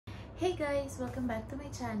Hey guys! Welcome back to my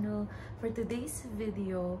channel. For today's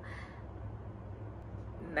video,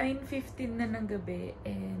 9:15 na ng gabi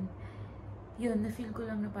and yun, na-feel ko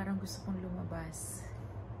lang na parang gusto kong lumabas.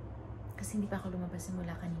 Kasi hindi pa ako lumabas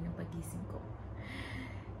simula kaninang pagising ko.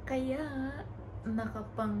 Kaya,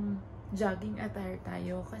 nakapang jogging attire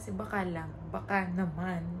tayo kasi baka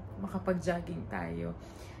naman makapag-jogging tayo.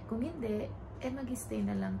 Kung hindi, mag-stay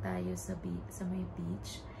na lang tayo sa may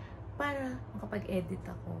beach para makapag-edit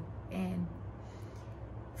ako. And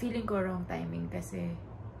feeling ko wrong timing kasi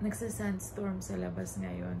nagsa-sandstorm sa labas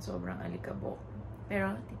ngayon. Sobrang alikabok.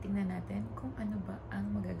 Pero titingnan natin kung ano ba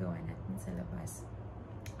ang magagawa natin sa labas.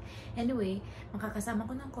 Anyway, makakasama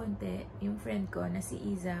ko ng konti yung friend ko na si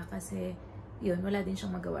Iza kasi yun, wala din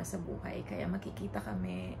siyang magawa sa buhay. Kaya makikita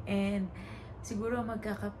kami and siguro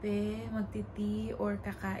magkakape, magtiti or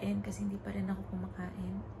kakain kasi hindi pa rin ako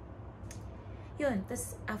kumakain. Yun,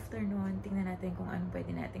 tas after nun, tingnan natin kung ano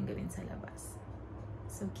pwede natin gawin sa labas.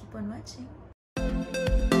 So, keep on watching!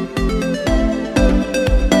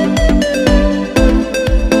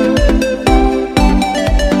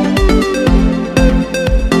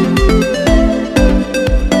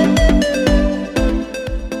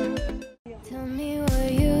 Tell me what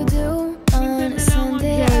you do on a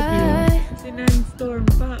Sunday. Sandstorm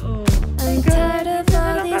pa, oh. I'm tired of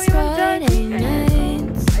all these Friday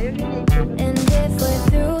nights. And if we're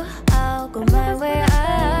through, I'll go my way.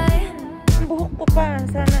 Buhok ko pa.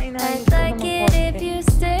 Sana I'd like it if you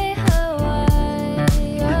stay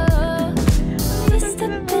Hawaii. Oh, we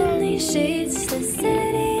step in these sheets, the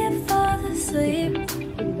city and fall asleep.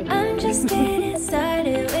 I'm just getting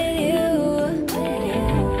started with you.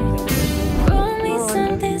 Roll me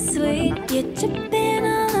something sweet, you're tripping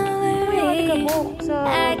all over me.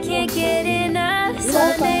 I can't get enough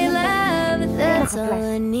Sunday love, that's all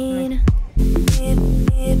I need.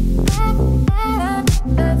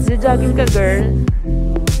 Jogging ka, girl?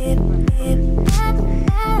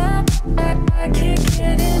 I can't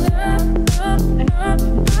get enough.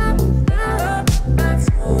 That's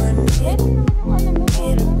all I need.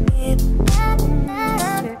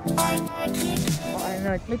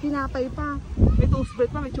 May tinapay pa, may toast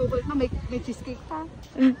bread pa, may chocolate pa, may cheesecake pa.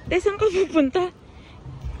 Saan ka pupunta?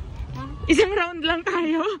 Isang round lang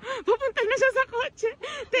tayo. Pupunta na siya sa kotse.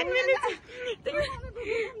 10 minutes.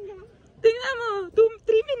 Tingnan mo.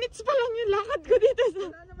 3 minutes pa lang yung lakad ko dito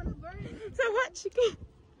sa watch ko.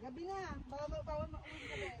 Gabi na, bawal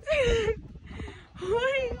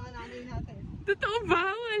Hoy. Totoo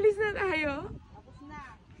ba? Alis na tayo? Tapos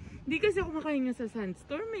na. Hindi kasi ako makahinga sa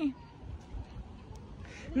Sandstorm eh.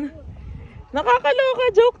 Nakakaloka.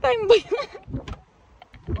 Joke time ba yun?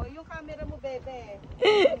 O, yung camera mo, bebe.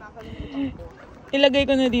 Nakakalimutan ko. Ilagay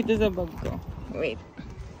ko na dito sa bag ko. Wait.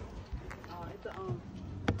 Oh, ito,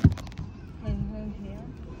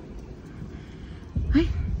 Ay,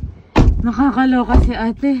 nakakaloka si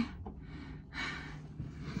ate.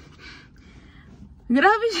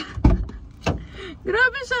 Grabe siya.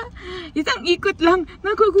 Grabe siya. Isang ikot lang.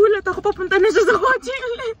 Nagugulat ako. Papunta na siya sa kotse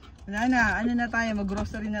ulit. Wala na, ano na tayo,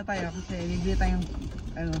 mag-grocery na tayo kasi bibili tayong,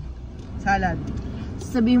 salad.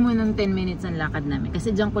 Sabihin mo ng 10 minutes ang lakad namin.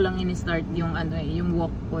 Kasi dyan ko lang in-start yung, yung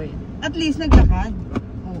walk ko eh. At least naglakad.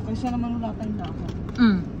 Oh, kasi naman wala tayong lakad.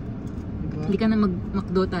 Diba? Hindi ka na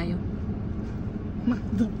mag-McDo tayo.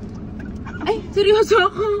 McDo. Ay, seryoso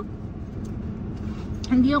ako.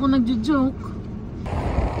 Hindi ako nagjo-joke.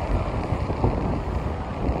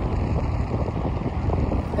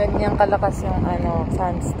 Ganyan kalakas yung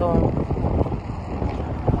sandstorm.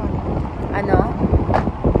 Ano?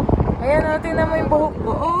 Ayan o, tingnan mo yung buhok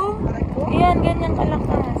ko. Oh, ayan, ganyan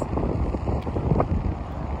kalakas.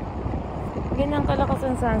 Ganyan kalakas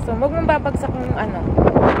yung sandstorm. Huwag mong babagsak yung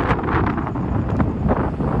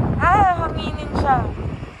hanginin siya.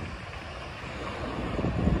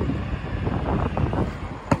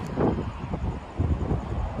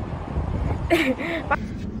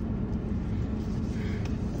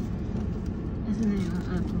 Asan na yung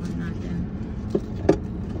alcohol natin?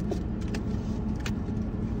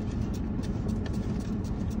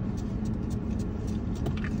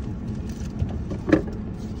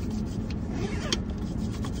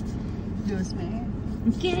 Diyos me.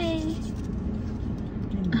 Okay.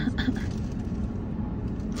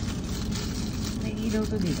 May ilaw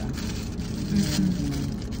to dito.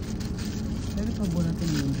 Pero pag natin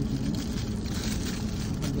yung dito.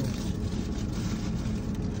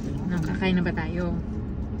 Nakakain na ba tayo?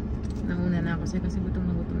 Nauna na ako kasi gutom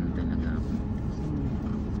na talaga ako.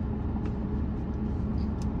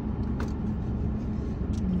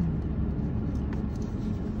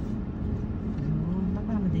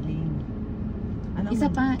 Baka madilim. Isa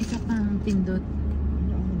pa ang pindot.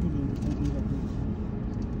 Ano ang madilim?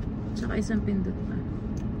 Tsaka isang pindot pa.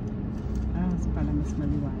 Para mas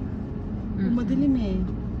maliwanag. Mm. Madilim eh.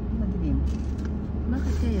 Madilim.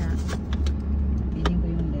 Bakit kaya? Piling ko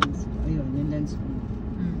yung lens. Ayun, yung lens ko.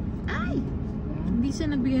 Ay! Diba? Hindi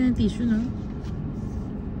siya nagbigay ng tissue, no?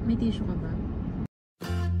 May tissue ka ba?